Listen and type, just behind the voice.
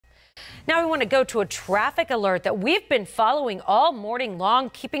Now we want to go to a traffic alert that we've been following all morning long,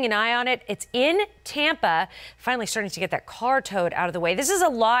 keeping an eye on it. It's in Tampa, finally starting to get that car towed out of the way. This is a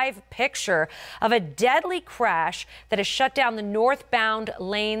live picture of a deadly crash that has shut down the northbound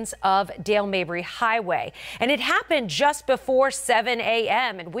lanes of Dale Mabry Highway. And it happened just before 7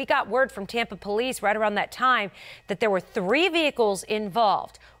 a.m. And we got word from Tampa police right around that time that there were 3 vehicles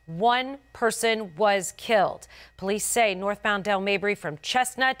involved. 1 person was killed. Police say northbound Dale Mabry from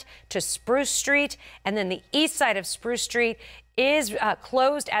Chestnut to Spruce Street, and then the east side of Spruce Street is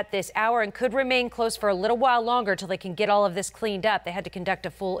closed at this hour and could remain closed for a little while longer till they can get all of this cleaned up. They had to conduct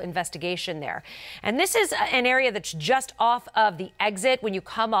a full investigation there. And this is an area that's just off of the exit. When you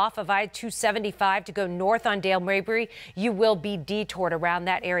come off of I-275 to go north on Dale Mabry, you will be detoured around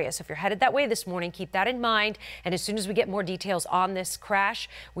that area. So if you're headed that way this morning, keep that in mind. And as soon as we get more details on this crash,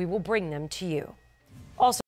 we will bring them to you.